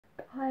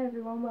Hi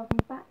everyone, welcome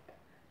back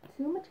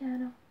to my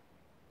channel.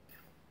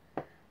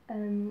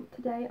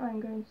 Today I'm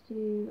going to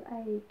do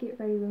a get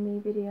ready with me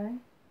video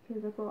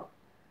because I've got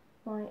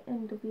my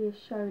end of year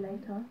show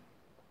later,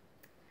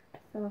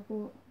 so I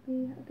thought it would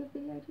be a good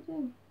video to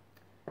do.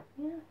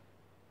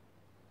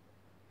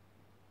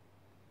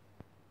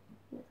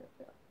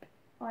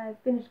 I have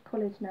finished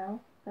college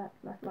now. That's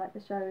like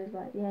the show is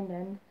like the end,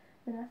 and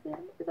that's it.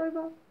 It's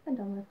over and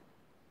done with.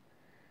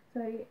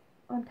 So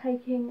I'm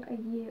taking a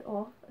year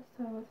off,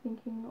 so I was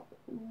thinking,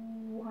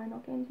 why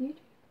not get into YouTube?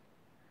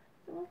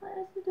 So I was like,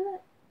 let's just do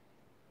it.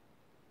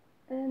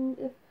 And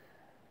if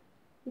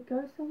it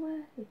goes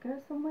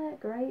somewhere,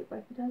 great, but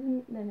if it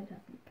doesn't, then it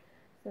doesn't.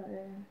 So,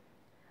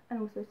 and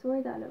also,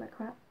 sorry that I look like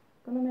crap.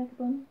 Got my makeup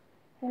on,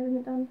 hair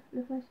isn't done,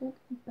 look like shit,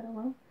 but oh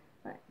well.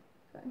 Right,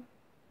 so,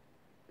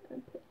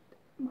 gonna put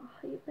my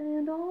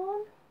headband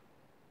on.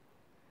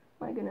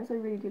 My goodness, I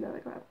really do look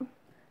like crap.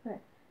 Okay,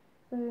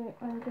 so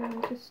I'm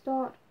going to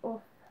start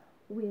off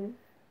with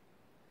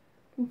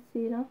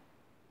concealer,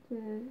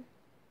 the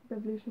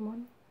Revolution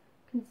one,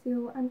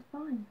 Conceal and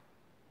Define.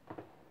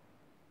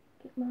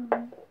 Get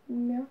my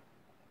mirror.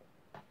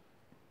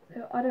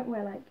 So I don't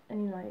wear like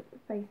any like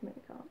face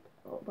makeup,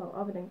 or, well,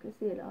 other than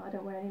concealer. I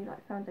don't wear any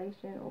like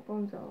foundation or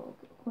bronzer or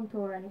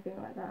contour or anything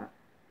like that.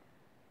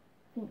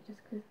 I think just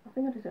because I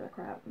think I just look like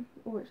crap,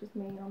 or it's just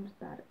me. I'm just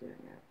bad at doing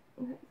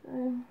it. Okay, so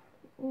I'm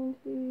going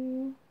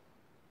to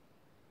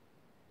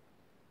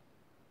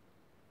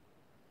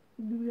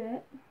do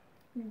that,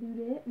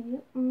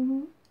 yep,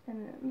 and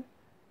then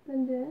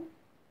blend it.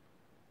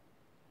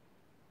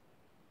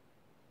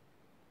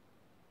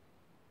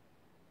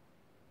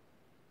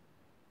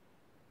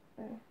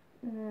 Okay,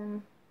 and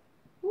then,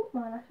 oh,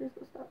 my lashes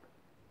got stuck.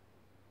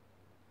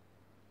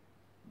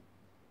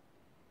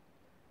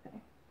 Okay,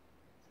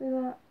 so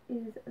that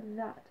is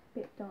that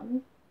bit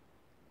done.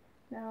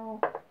 Now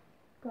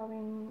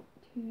going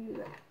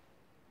to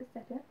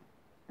set it,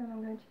 and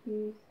I'm going to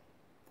use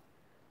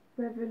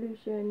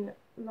Revolution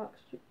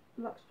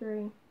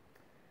Luxury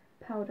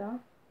Powder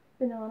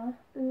Banana.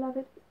 Love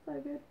it, it's so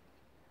good.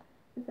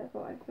 Except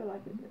for I feel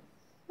like it's just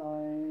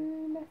so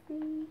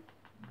messy.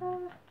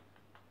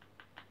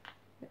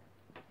 Just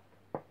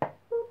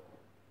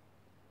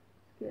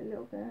get a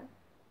little bit.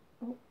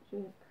 Oh,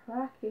 she's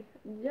cracky.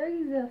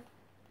 Jesus!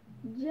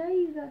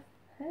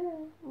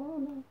 Hell, oh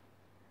no.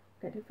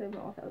 Okay, just save my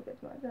off, that was a bit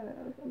too much. I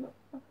don't know.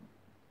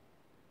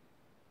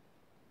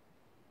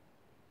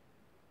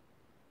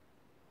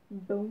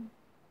 Boom.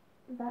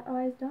 That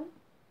eye is done.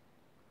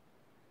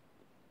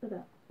 Look at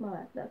that. My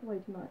bad, that's way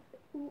too much.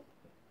 Ooh.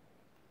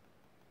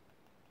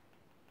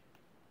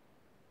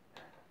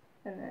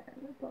 And then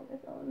put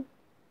this on.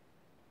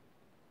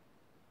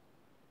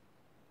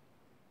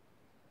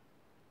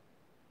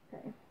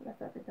 Okay, that's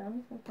that bit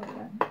done, so I'll put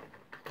that.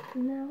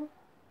 Now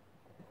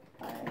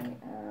I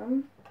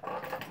am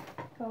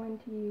going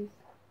to use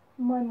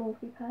my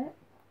Morphe palette.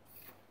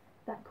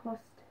 That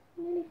cost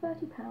nearly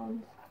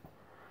 £30.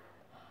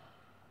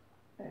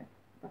 Okay,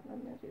 I'm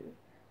going to do this.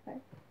 Okay,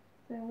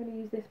 so I'm going to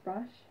use this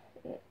brush.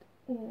 It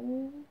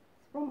is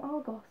from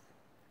Argos.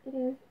 It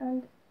is,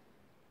 and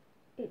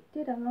it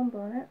did have a number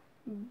on it,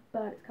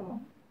 but it's come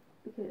off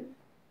because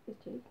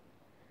it's cheap.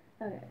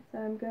 Okay, so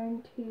I'm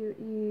going to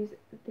use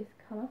this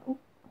colour. Oh,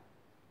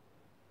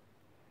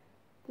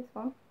 this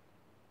one.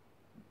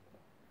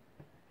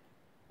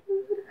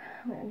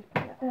 Wait, I need to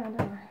put that down,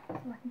 don't I? So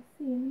I can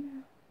see in the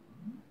mirror.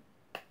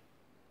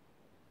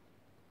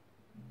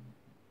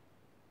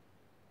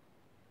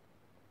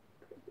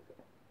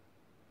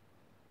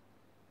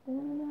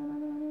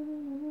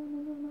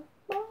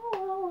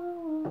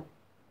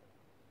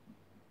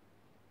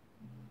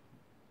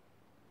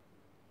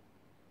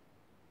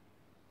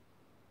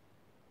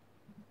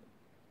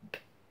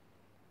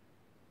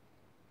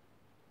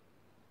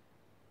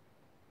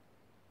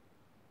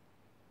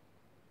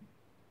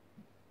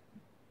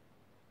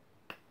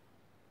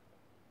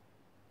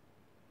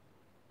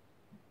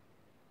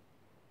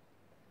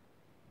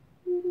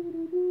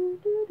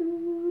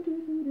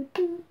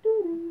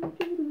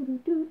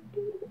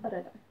 I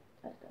don't know.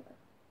 I just don't know.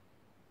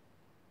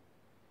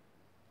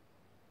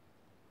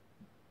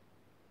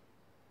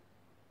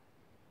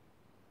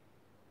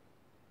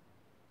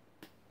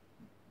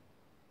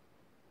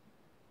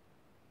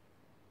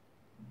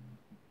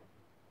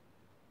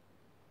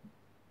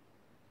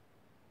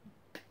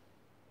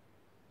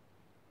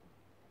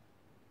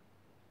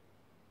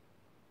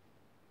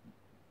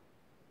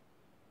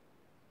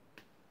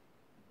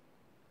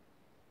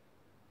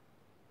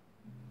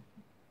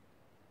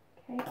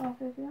 Okay,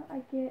 after that I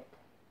get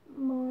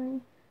my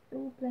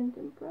little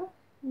blending brush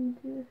and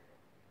just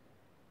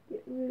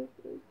get rid of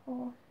those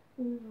harsh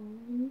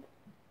lines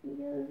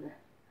because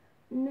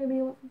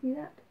nobody wants to see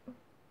that.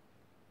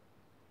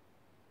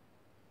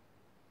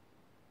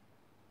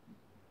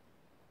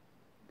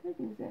 Good,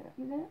 use it.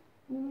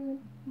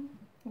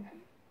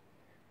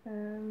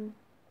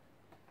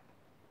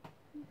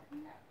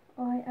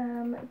 I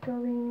am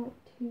going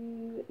to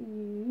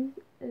use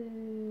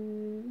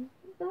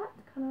that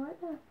kind of right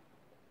there.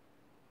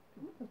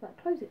 I was about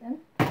to close it then.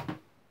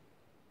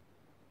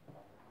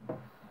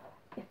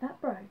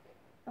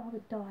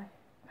 die.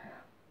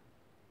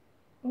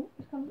 Oh,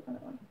 it's come to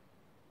another one.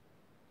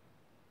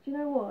 Do you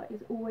know what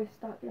is always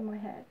stuck in my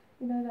head?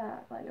 You know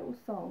that like little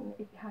song,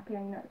 if you're happy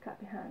and you know it, clap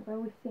your hands. I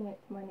always sing it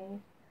to my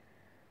niece,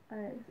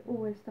 and it's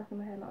always stuck in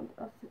my head.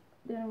 Like,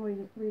 the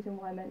only reason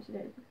why I mentioned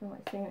it is because I'm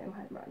like singing it in my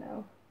head right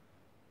now.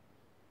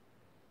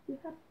 You're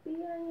happy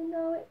and you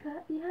know it,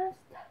 clap your hands.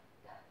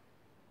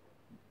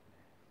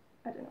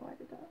 I don't know why I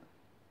did that.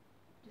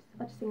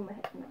 I just sing in my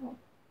head from now on.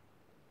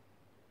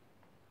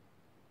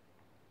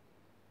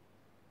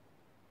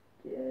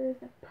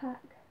 Just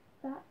pack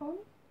that on.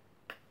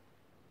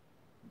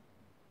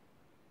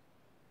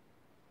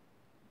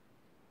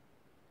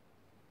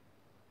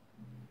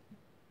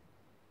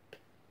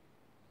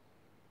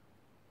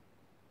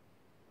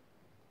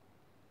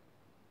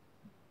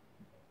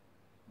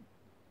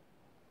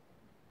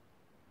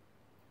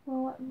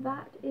 Well,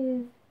 that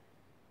is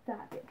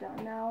that bit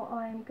done. Now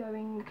I'm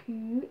going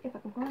to, if I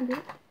can find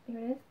it, here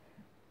it is,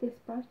 this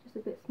brush, just a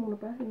bit smaller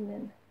brush, and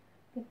then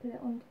I'm going to put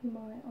it onto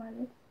my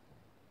eyelids.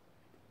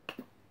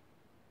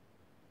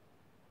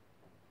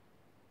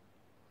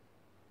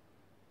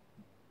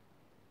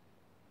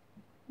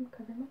 I'm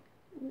covering my,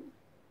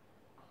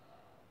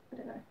 I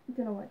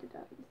don't know why I did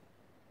that.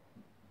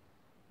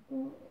 You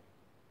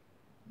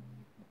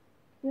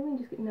know when you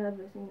just get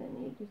nervous and then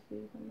you just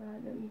do some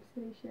random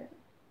silly shit?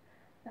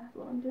 That's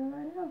what I'm doing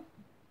right now.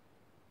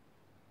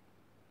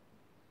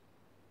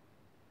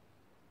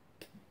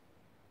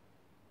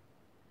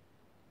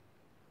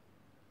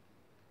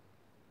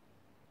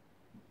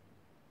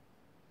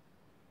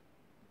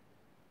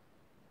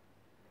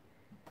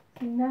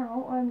 So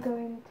now I'm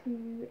going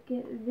to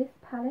get this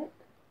palette,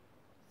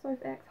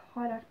 Sofa X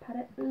highlighter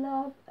palette.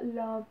 Love,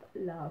 love,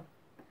 love.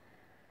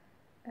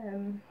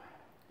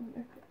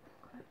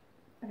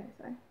 Okay,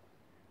 so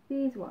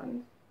these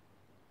ones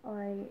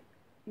I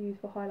use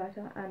for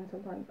highlighter and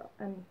sometimes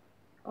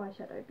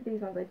eyeshadow, but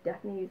these ones I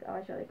definitely use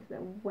eyeshadow because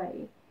they're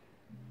way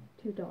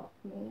too dark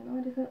for me and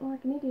I just look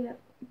like an idiot.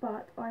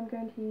 But I'm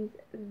going to use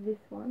this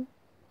one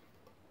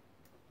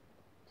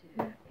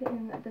to put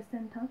in the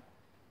centre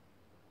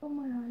of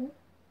my eyelid.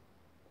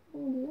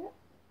 Idiot.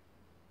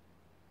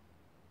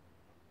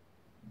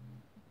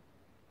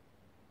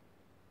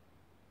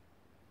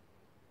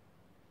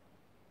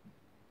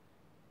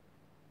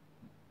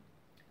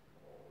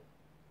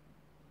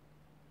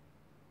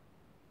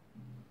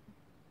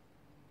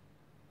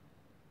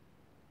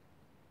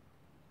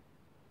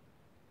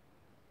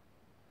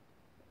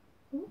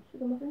 Oh,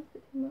 sugar muffins, a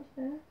bit too much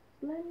there.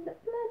 Blend it,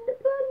 blend it,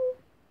 blend!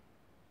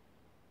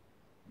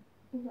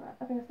 Right,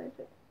 I think I saved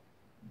it.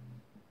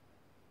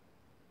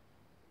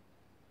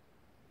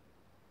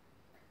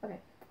 Okay,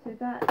 so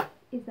that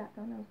is that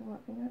done. That was my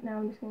right finger. Now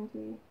I'm just going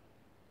to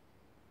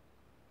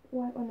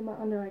wipe under my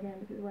under eye again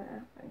because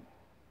where I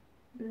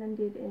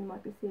blended in my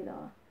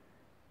concealer,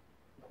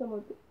 some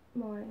of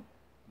my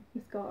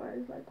mascara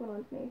is like gone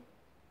underneath.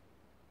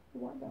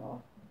 Wipe that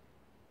off.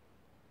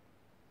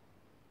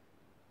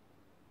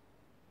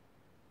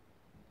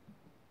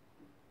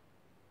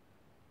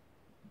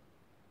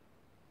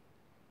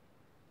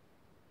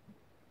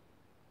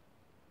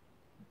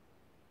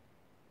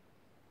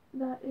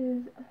 That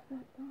is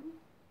that done.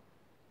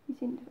 You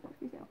seem to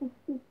excuse that. Ooh,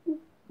 ooh, ooh.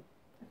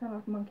 I sound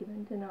like a monkey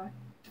then, didn't I?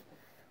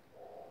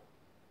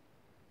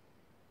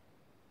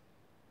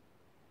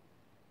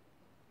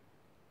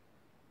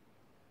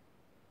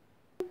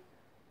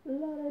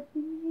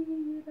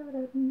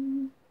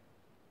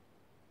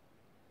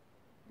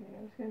 Okay,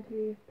 I'm just going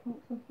to plonk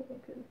some here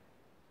because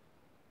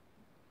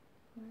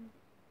I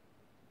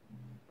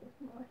got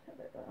some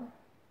eyeshadow there.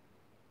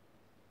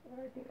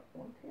 I do not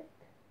want it.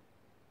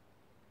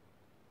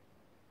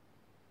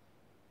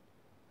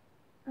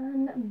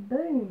 And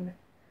boom!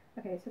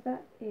 Okay, so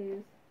that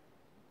is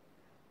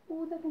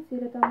all the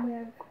concealer done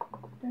with.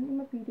 Don't need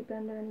my beauty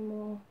blender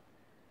anymore.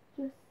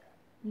 Just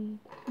need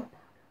my powder.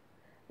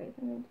 Okay,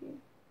 so I'm going to,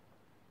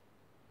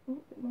 oh, a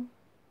bit more.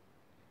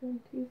 Going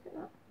to set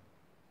that.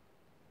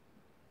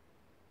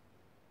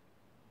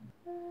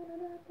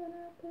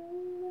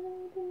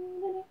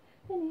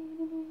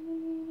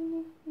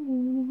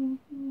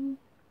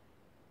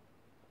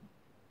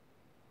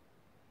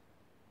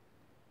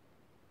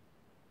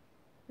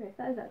 Okay, so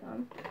that is that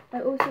done.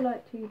 I also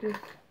like to just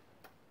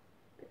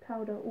put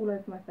powder all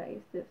over my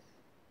face, just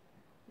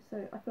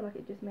so I feel like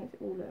it just makes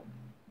it all look,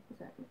 is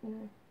that, you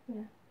know,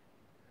 yeah.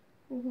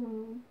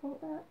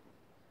 Like that.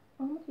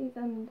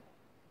 And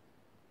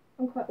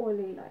I'm quite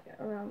oily, like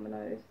around my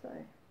nose, so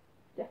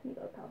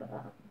definitely got to powder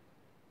that.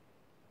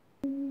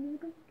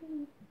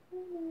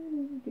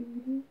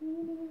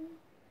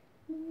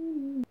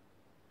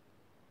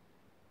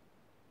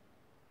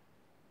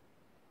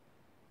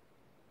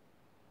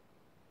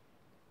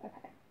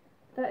 Okay,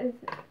 that is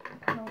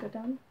powder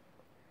done.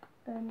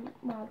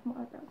 My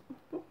eyebrows.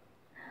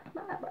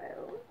 My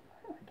eyebrows.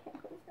 I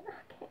can't close it. I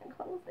can't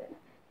close it.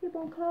 It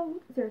won't close.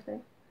 Seriously.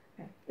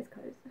 Okay, it's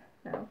closed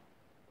now.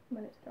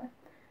 My lips dry.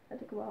 That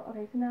took a while.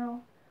 Okay, so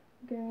now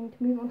I'm going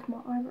to move on to my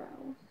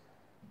eyebrows.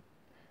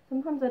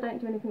 Sometimes I don't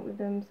do anything with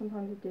them,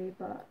 sometimes I do,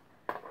 but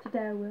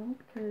today I will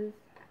because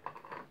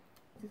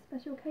It's a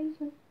special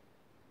occasion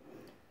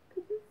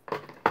because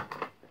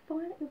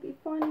it'll be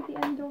finally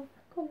the end of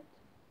college.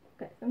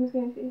 Okay, so I'm just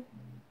going to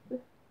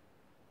just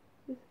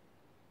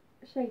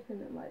shape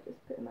them and like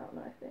just put them out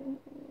nicely and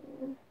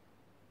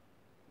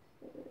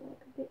so they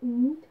look a bit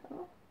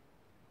neater.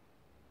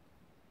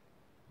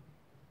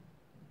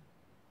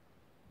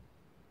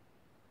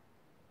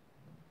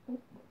 Oh,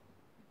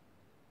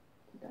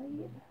 did I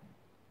eat?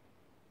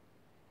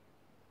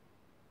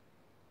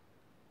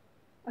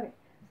 Okay,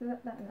 so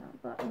that now,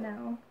 but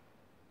now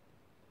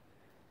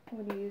I'm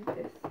going to use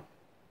this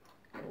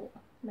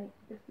make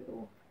this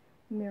little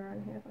mirror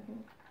in here if I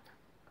can't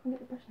get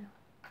the brush now.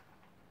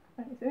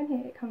 Okay, so in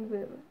here it comes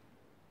with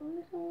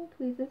little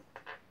tweezers,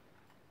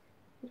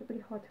 which are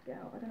pretty hard to get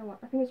out. I don't know why.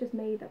 I think it's just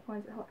me that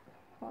finds it hard to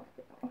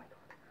get out. Oh my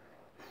god.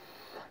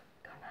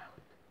 Come out.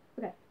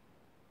 Okay.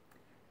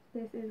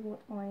 This is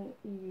what I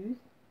use.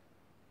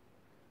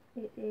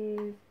 It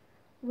is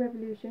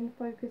Revolution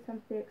Focus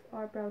and Fix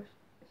Eyebrow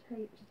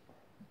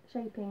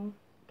Shaping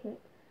Kit,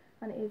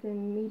 and it is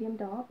in medium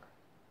dark.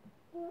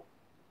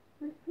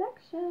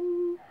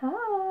 Reflection.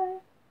 Hi.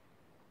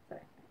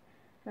 Sorry.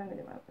 Now I'm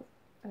gonna do my eyebrows.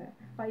 Okay.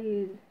 I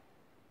use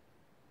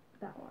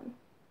that one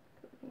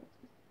because I think it's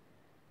just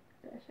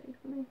a better shade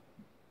for me.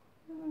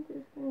 I'm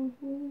just going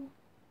to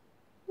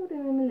do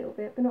them a little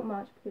bit, but not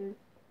much because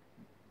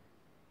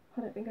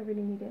I don't think I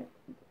really need it,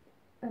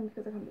 and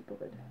because I can't be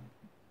bothered.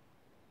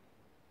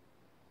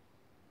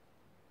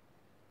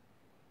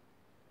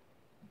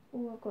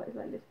 All I've got is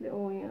like this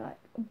little, you know, like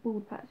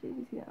bald patches.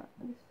 You see that?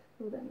 I just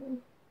fill them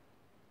in.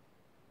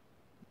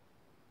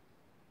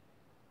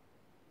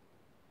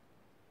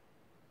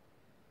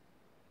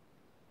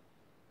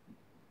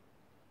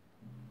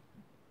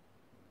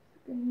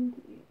 Going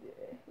to use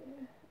it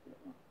here.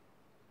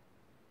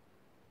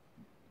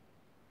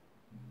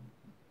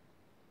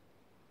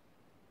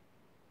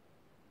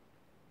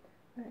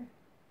 Okay.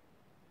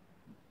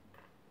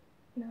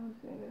 Now I'm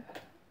just going to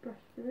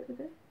brush through it with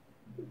this.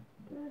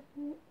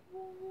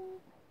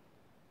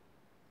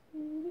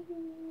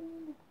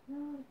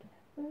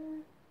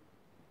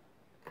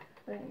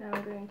 Okay, now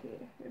I'm going to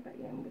go back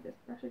in with this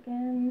brush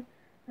again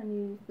and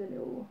use the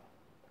little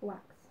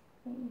wax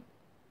thing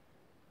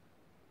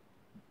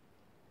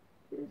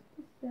just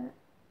to set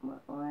my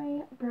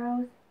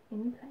eyebrows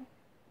in place.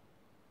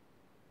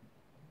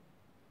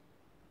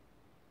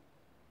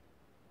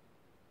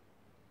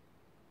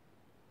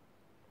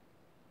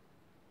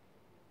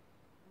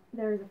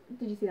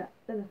 Did you see that?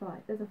 There's a fly.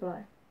 There's a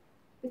fly.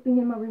 It's been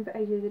in my room for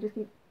ages.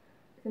 It's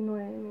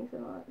annoying me so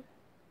much.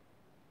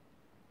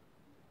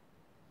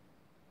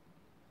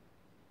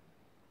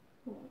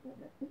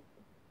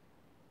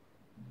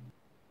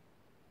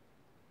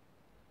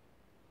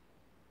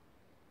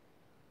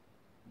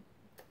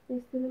 They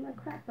still look like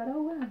crap, but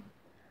oh wow.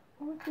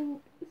 Oh, I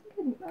think it's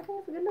good. I think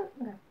it's a good look.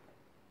 Okay.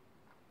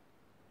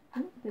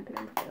 Didn't put it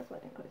in, that's why I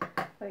didn't close it.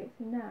 Okay,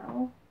 so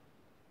now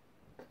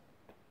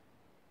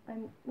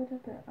what did I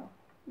put? Oh,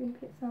 I'm going to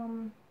put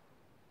some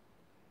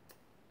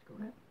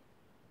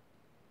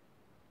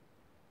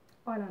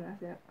eyeliner,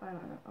 that's it,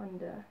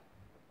 eyeliner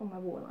on my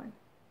waterline.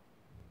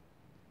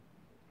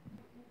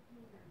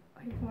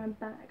 Okay, for my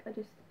back, I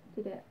just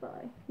did it, but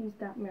I used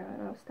that mirror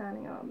and I was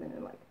standing up and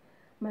then, like,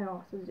 my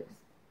arse was just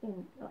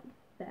in, like,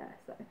 there,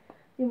 so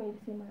you didn't really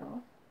see my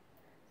arse.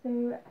 So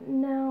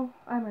now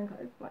I'm wearing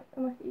clothes, like,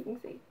 unless you can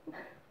see.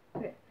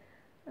 Okay,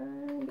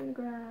 I'm going to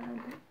grab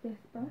this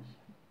brush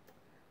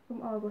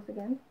from Argos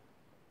again.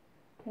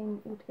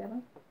 Came all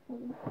together.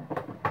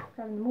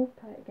 Grabbing the Morph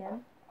palette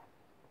again.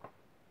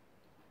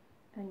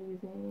 And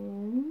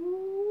using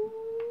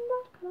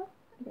that colour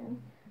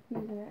again.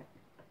 Using it.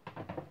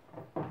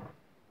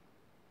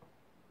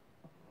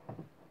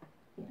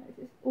 Yeah, it's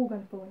just all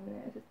going to fall in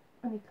there. It's just,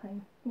 I need to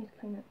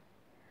clean it.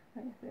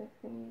 Okay, so I'm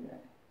just going to use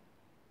it.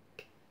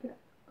 Put it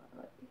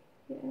like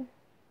here.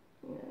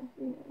 Yeah,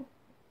 you know.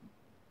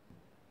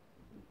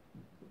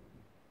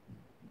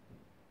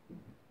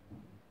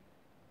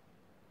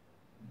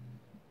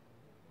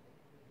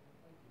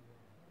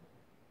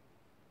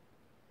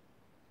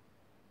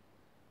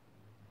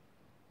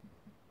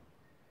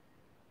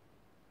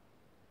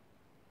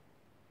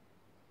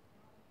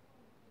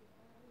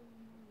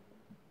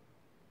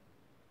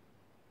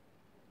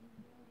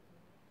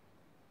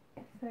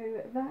 So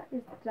that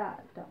is that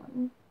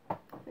done.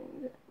 Okay.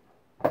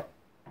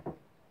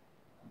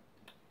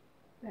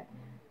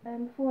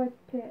 Before I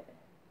put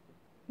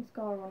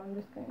mascara on, I'm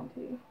just going to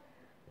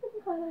put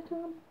some highlighter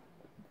on.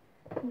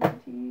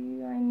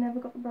 I never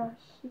got the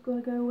brush. You've got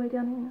to go way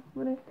down here.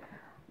 I'm going to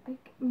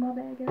pick my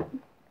bag up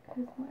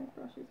because my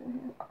brush is in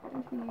here.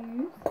 I'm going to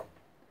use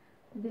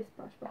this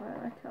brush for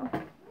highlighter.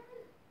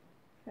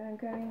 So I'm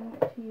going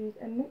to use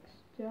a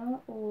mixture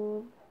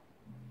of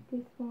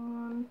this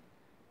one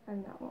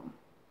and that one.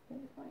 So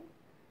it's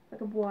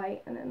like a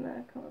white and then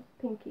a kind of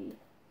pinky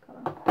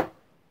colour.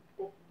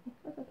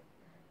 That's okay.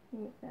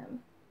 Mix them.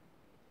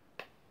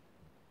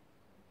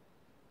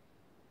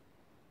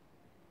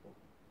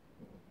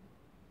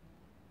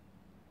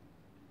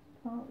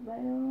 Start there,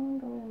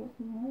 go in with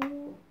some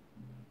more.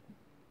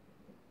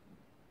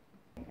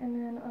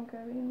 and then I'm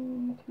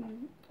going to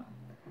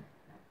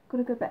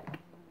gotta go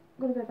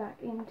back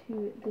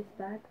into this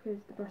bag because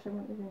the brush I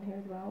want is in here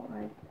as well.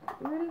 I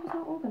really was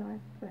not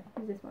organised. Right,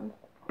 here's this one.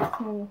 It's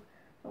small.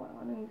 So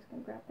I'm just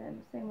gonna grab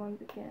them. Same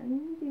ones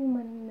again. Do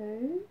my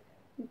nose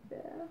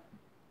there,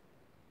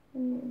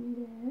 and then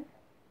there.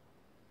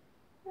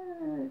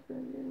 Just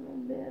gonna do a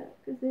little bit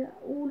because they're.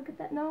 Oh, look at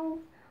that nose!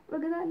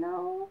 Look at that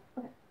nose!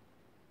 Okay,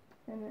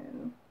 and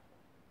then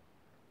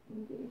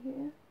do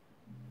here.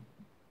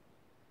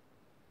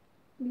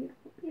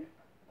 Beautiful,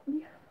 beautiful,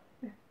 beautiful.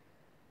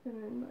 And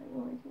then my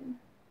origin.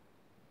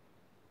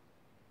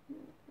 A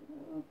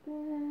little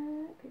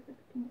bit, because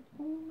it's too much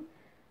on.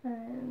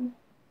 And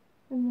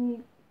then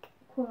the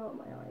corner of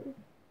my eyes.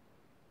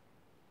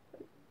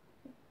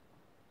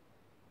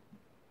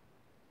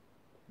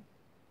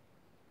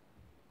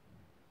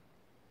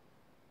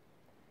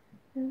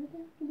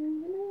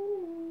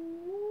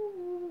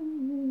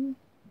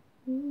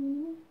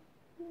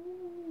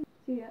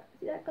 See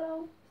that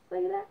glow?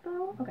 See that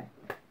glow? Okay,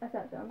 that's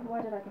that done.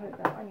 Why did I close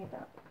that? I need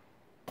that.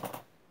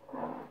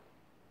 God,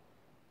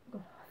 I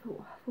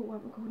thought we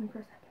weren't recording for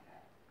a second.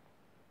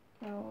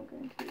 Now I'm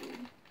going to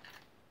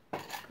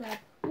grab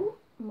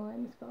my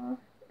mascara,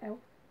 Elf.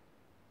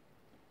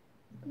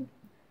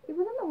 It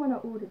wasn't the one I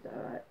ordered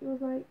though, right? It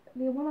was like,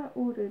 the one I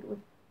ordered was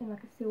in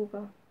like a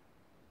silver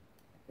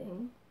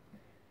thing.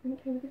 And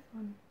it came with this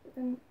one. But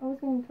then I was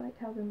going to like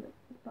tell them that,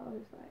 but I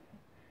was like,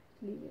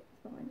 just leave it,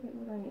 it's fine. It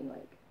was only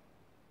like,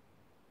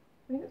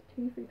 I think it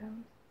was £2-3,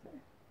 so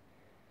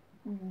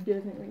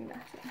doesn't really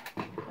matter.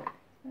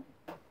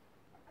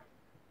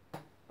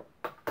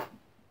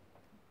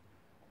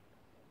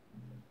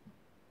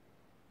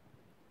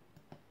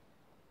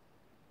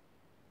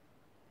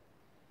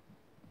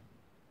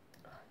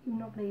 You will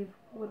not believe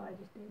what I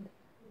just did.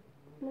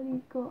 And then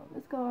you've got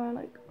mascara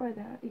like right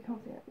there. You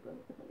can't see it, but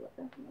it's like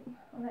that.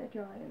 I'll let it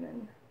dry and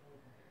then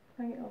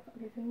hang it off.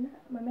 Okay, so now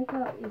my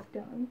makeup is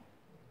done.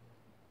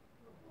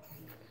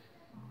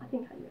 I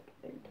think I look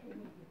okay.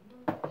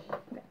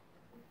 Okay.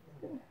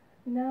 So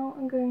now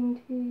I'm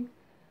going to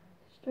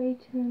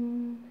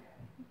straighten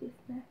this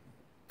mess.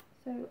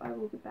 So I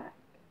will be back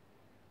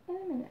in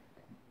a minute.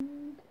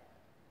 And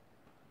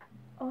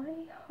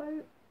I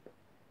hope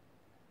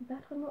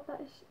that I'm not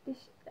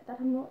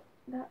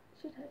that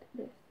shithead.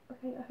 This.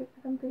 Okay, I hope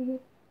that I'm pretty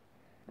good.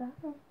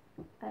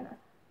 And